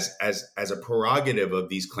 as a prerogative of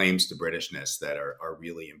these claims to Britishness that are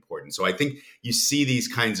really important. So I think you see these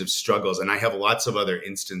kinds of struggles, and I have lots of other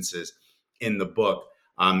instances in the book.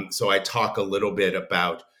 So I talk a little bit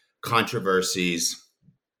about controversies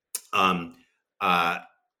around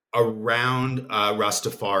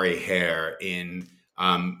Rastafari hair in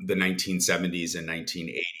the 1970s and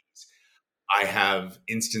 1980s. I have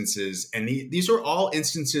instances, and these are all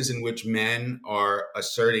instances in which men are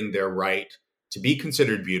asserting their right to be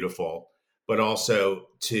considered beautiful, but also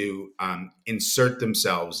to insert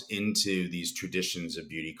themselves into these traditions of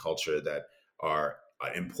beauty culture that are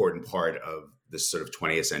an important part of this sort of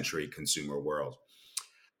 20th century consumer world.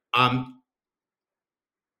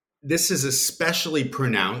 This is especially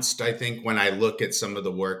pronounced, I think, when I look at some of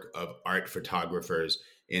the work of art photographers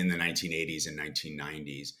in the 1980s and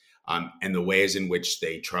 1990s, and the ways in which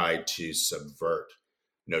they tried to subvert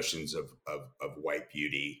notions of white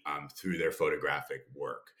beauty through their photographic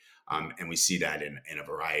work. And we see that in a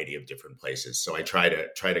variety of different places. So I try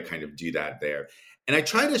to kind of do that there. And I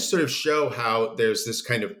try to sort of show how there's this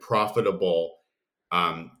kind of profitable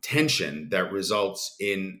tension that results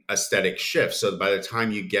in aesthetic shifts. So by the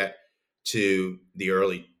time you get to the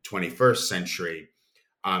early 21st century,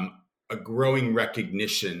 a growing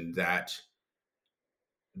recognition that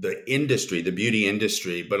the industry, the beauty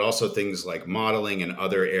industry, but also things like modeling and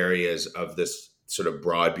other areas of this sort of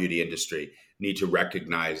broad beauty industry need to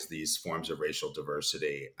recognize these forms of racial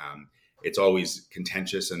diversity. It's always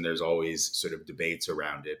contentious and there's always sort of debates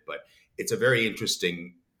around it, but it's a very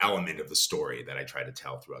interesting element of the story that I try to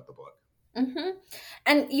tell throughout the book. Mm-hmm.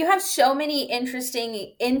 And you have so many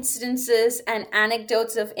interesting instances and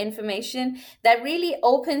anecdotes of information that really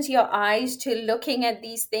opens your eyes to looking at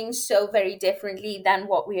these things so very differently than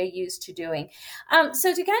what we are used to doing.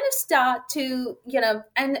 So to kind of start to,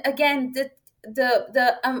 and again,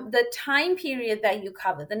 the time period that you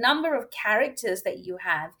cover, the number of characters that you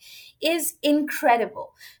have is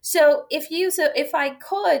incredible. So if I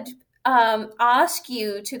could ask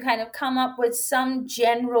you to kind of come up with some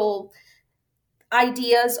general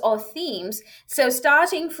ideas or themes. So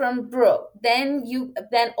starting from Brooke, then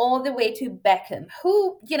all the way to Beckham,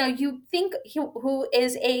 who, you think who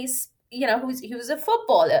is who's a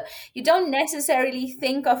footballer. You don't necessarily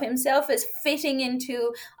think of himself as fitting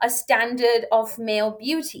into a standard of male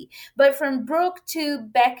beauty. But from Brooke to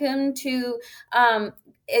Beckham to, I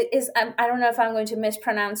don't know if I'm going to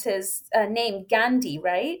mispronounce his name, Gandhi,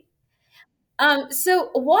 right?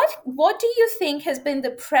 So what do you think has been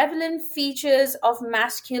the prevalent features of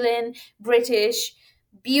masculine British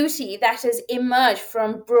beauty that has emerged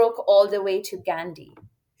from Brooke all the way to Gandhi?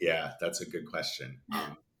 Yeah, that's a good question.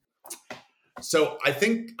 So I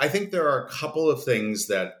think there are a couple of things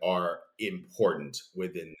that are important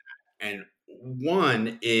within that. And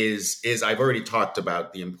one is I've already talked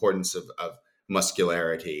about the importance of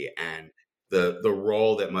muscularity and the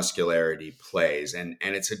role that muscularity plays. And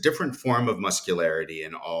it's a different form of muscularity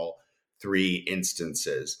in all three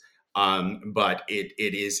instances. But it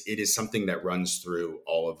is something that runs through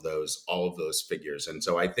all of those figures. And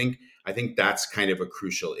so I think that's kind of a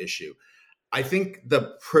crucial issue. I think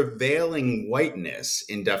the prevailing whiteness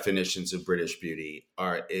in definitions of British beauty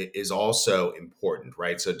is also important,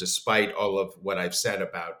 right? So despite all of what I've said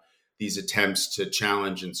about these attempts to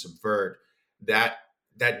challenge and subvert, that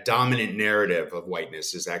dominant narrative of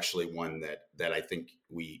whiteness is actually one that I think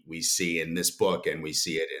we see in this book, and we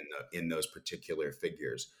see it in those particular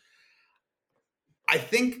figures. I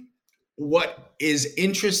think what is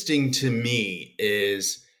interesting to me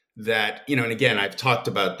is that, and again, I've talked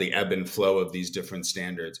about the ebb and flow of these different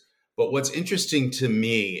standards, but what's interesting to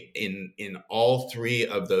me in all three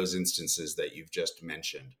of those instances that you've just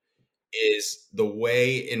mentioned is the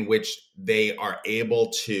way in which they are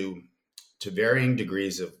able to varying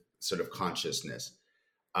degrees of sort of consciousness,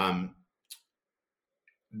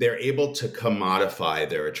 they're able to commodify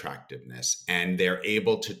their attractiveness, and they're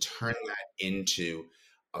able to turn that into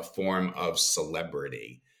a form of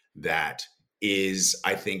celebrity that is,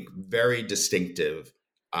 I think, very distinctive,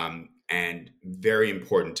 and very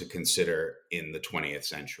important to consider in the 20th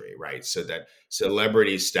century, right? So that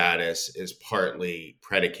celebrity status is partly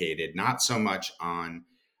predicated not so much on,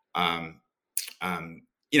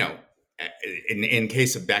 in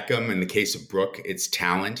case of Beckham, in the case of Brooke, it's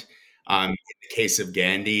talent. In the case of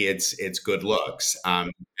Gandhi, it's good looks,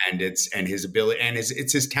 and his ability, and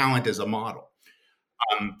it's his talent as a model,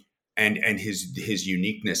 and his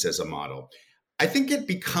uniqueness as a model. I think it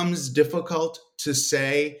becomes difficult to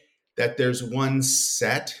say that there's one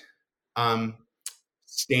set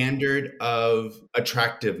standard of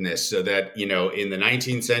attractiveness, so that, in the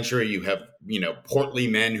 19th century, you have, portly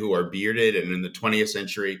men who are bearded. And in the 20th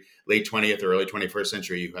century, late 20th or early 21st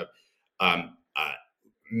century, you have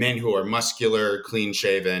men who are muscular, clean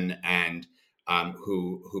shaven, and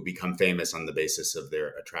who become famous on the basis of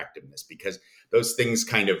their attractiveness, because those things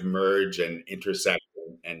kind of merge and intersect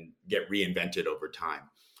and get reinvented over time.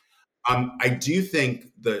 I do think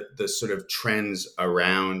the sort of trends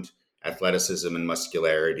around athleticism and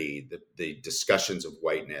muscularity, the discussions of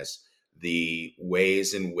whiteness, the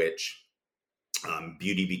ways in which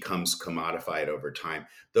beauty becomes commodified over time,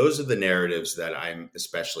 those are the narratives that I'm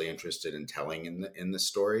especially interested in telling in the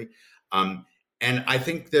story. And I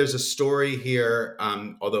think there's a story here,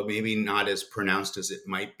 although maybe not as pronounced as it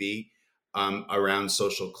might be, around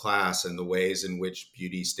social class and the ways in which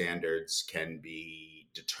beauty standards can be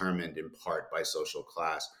determined in part by social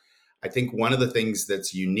class. I think one of the things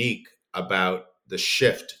that's unique about the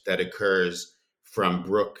shift that occurs from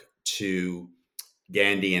Brooke to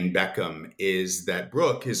Gandhi and Beckham is that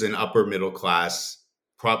Brooke is an upper middle class,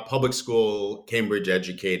 public school, Cambridge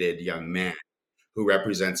educated young man who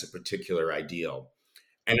represents a particular ideal,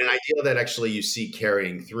 and an ideal that actually you see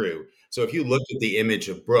carrying through. So if you look at the image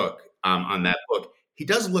of Brooke on that book, he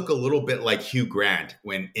does look a little bit like Hugh Grant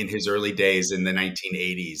when in his early days in the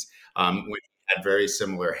 1980s, when he had very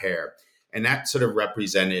similar hair. And that sort of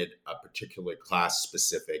represented a particular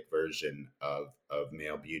class-specific version of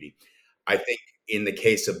male beauty. I think in the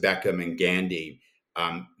case of Beckham and Gandhi,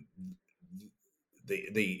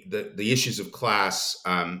 the issues of class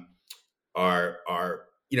are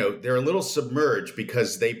they're a little submerged,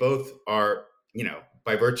 because they both are,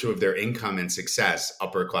 by virtue of their income and success,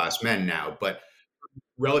 upper class men now, but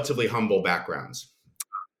relatively humble backgrounds.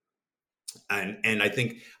 And I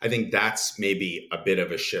think that's maybe a bit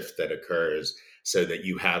of a shift that occurs, so that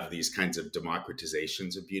you have these kinds of democratization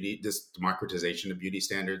of beauty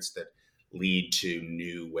standards that lead to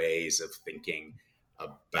new ways of thinking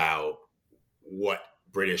about what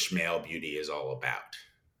British male beauty is all about.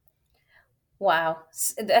 Wow,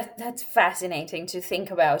 that's fascinating to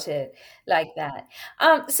think about it like that.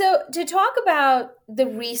 So to talk about the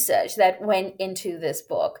research that went into this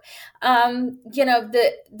book, the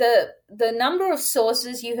number of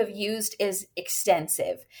sources you have used is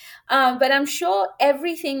extensive, but I'm sure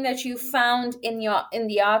everything that you found in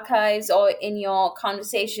the archives or in your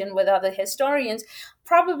conversation with other historians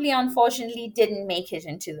probably, unfortunately, didn't make it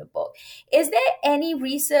into the book. Is there any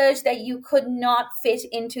research that you could not fit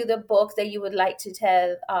into the book that you would like to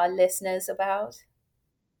tell our listeners about?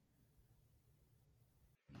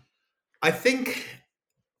 I think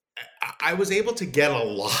I was able to get a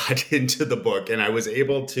lot into the book, and I was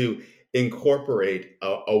able to incorporate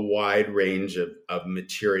a wide range of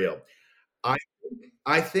material.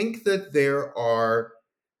 I think that there are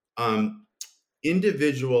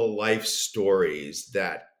individual life stories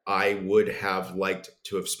that I would have liked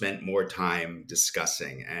to have spent more time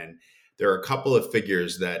discussing. And there are a couple of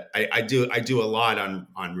figures that I do a lot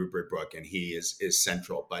on Rupert Brooke, and he is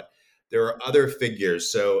central, but there are other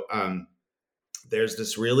figures. So there's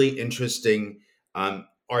this really interesting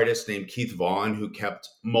artist named Keith Vaughan, who kept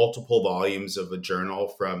multiple volumes of a journal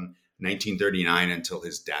from 1939 until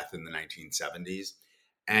his death in the 1970s.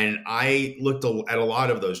 And I looked at a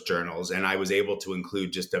lot of those journals, and I was able to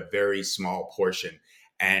include just a very small portion.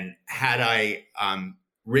 And had I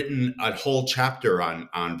written a whole chapter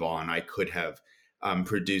on Vaughan, I could have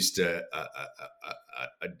produced a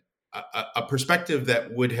perspective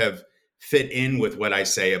that would have fit in with what I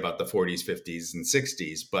say about the 40s, 50s, and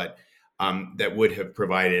 60s. But that would have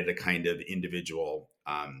provided a kind of individual,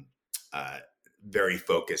 very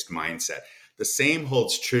focused mindset. The same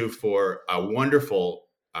holds true for a wonderful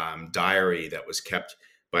diary that was kept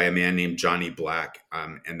by a man named Johnny Black,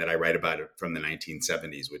 and that I write about it from the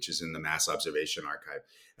 1970s, which is in the Mass Observation Archive.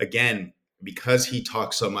 Again, because he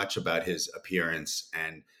talks so much about his appearance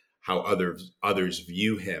and how others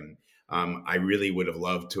view him, I really would have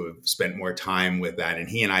loved to have spent more time with that. And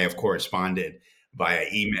he and I have corresponded via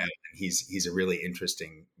email. And he's a really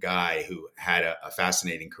interesting guy who had a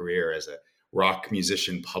fascinating career as a rock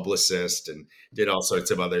musician, publicist, and did all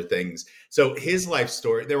sorts of other things. So his life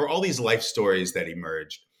story, there were all these life stories that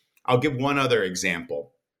emerged. I'll give one other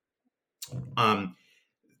example. One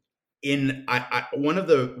of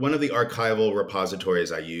the archival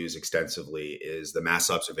repositories I use extensively is the Mass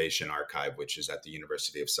Observation Archive, which is at the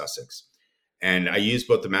University of Sussex. And I use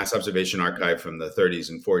both the Mass Observation Archive from the 30s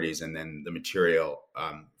and 40s, and then the material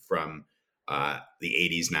from the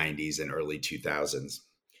 80s, 90s, and early 2000s.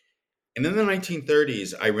 And in the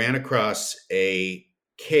 1930s, I ran across a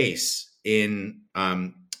case in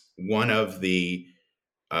one of the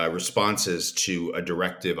responses to a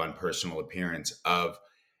directive on personal appearance of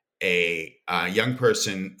a young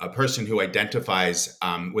person, a person who identifies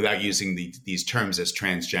without using these terms as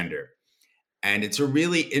transgender. And it's a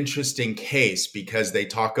really interesting case because they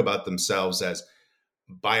talk about themselves as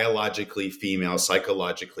biologically female,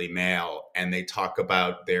 psychologically male, and they talk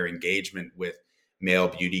about their engagement with male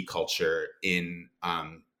beauty culture in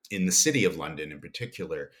the city of London in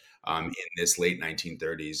particular, in this late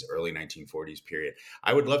 1930s, early 1940s period.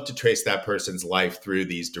 I would love to trace that person's life through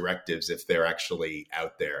these directives if they're actually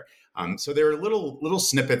out there. So there are little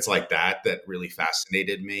snippets like that really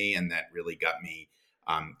fascinated me and that really got me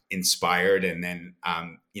inspired. And then,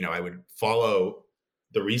 I would follow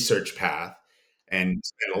the research path and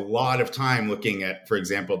spend a lot of time looking at, for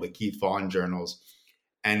example, the Keith Vaughan journals.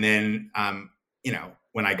 And then,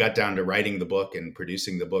 when I got down to writing the book and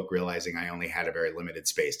producing the book, realizing I only had a very limited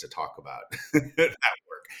space to talk about that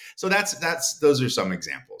work. So those are some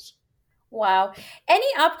examples. Wow. Any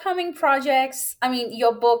upcoming projects? I mean,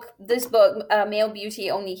 this book, Male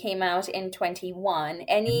Beauty, only came out in 2021.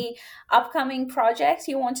 Any upcoming projects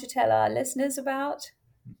you want to tell our listeners about?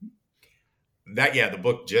 The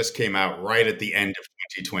book just came out right at the end of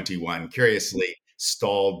 2021. Curiously,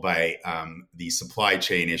 stalled by the supply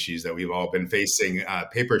chain issues that we've all been facing,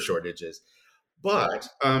 paper shortages. But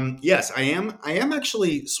yes, I am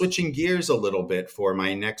actually switching gears a little bit for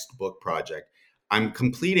my next book project. I'm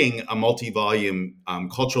completing a multi-volume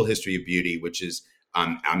cultural history of beauty, which is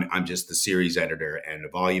I'm just the series editor and a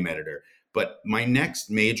volume editor. But my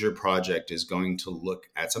next major project is going to look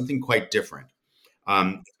at something quite different. It's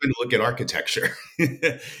going to look at architecture, curiously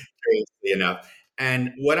enough.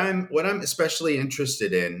 And what I'm especially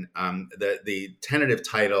interested in, the tentative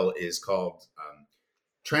title is called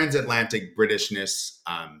Transatlantic Britishness,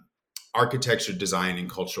 Architecture, Design, and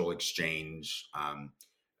Cultural Exchange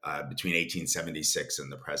between 1876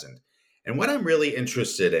 and the present. And what I'm really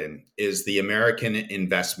interested in is the American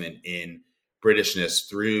investment in Britishness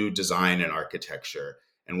through design and architecture.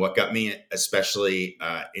 And what got me especially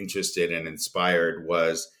interested and inspired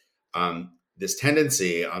was this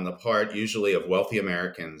tendency on the part usually of wealthy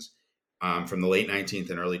Americans from the late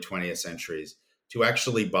 19th and early 20th centuries to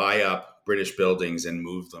actually buy up British buildings and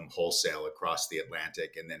move them wholesale across the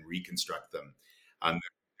Atlantic and then reconstruct them. There are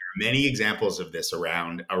many examples of this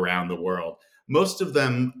around the world. Most of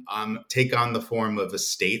them take on the form of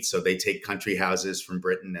estates. So they take country houses from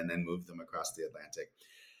Britain and then move them across the Atlantic.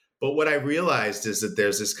 But what I realized is that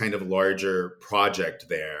there's this kind of larger project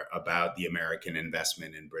there about the American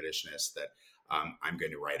investment in Britishness that I'm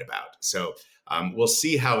going to write about. So we'll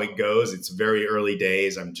see how it goes. It's very early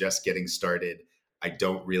days. I'm just getting started. I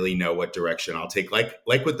don't really know what direction I'll take.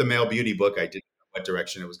 Like with the Male Beauty book, I didn't know what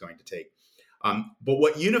direction it was going to take. But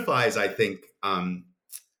what unifies, I think,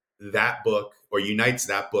 that book or unites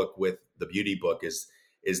that book with the beauty book is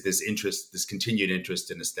this interest, this continued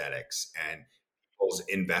interest in aesthetics and people's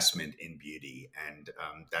investment in beauty. And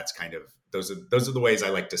that's kind of, those are the ways I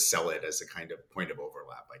like to sell it as a kind of point of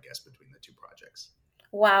overlap, I guess, between the two projects.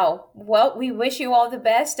 Wow. Well, we wish you all the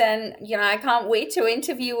best. And, I can't wait to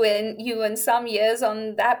interview you in some years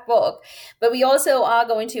on that book. But we also are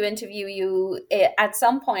going to interview you at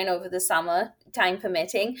some point over the summer time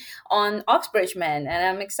permitting, on Oxbridge Men, and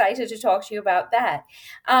I'm excited to talk to you about that.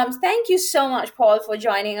 Thank you so much, Paul, for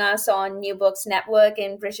joining us on New Books Network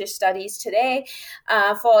in British Studies today.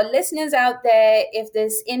 For listeners out there, if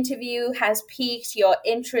this interview has piqued your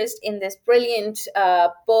interest in this brilliant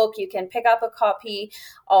book, you can pick up a copy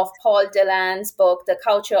of Paul Deland's book, The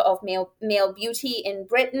Culture of Male Beauty in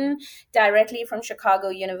Britain, directly from Chicago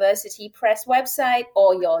University Press website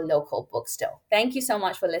or your local bookstore. Thank you so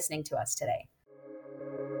much for listening to us today.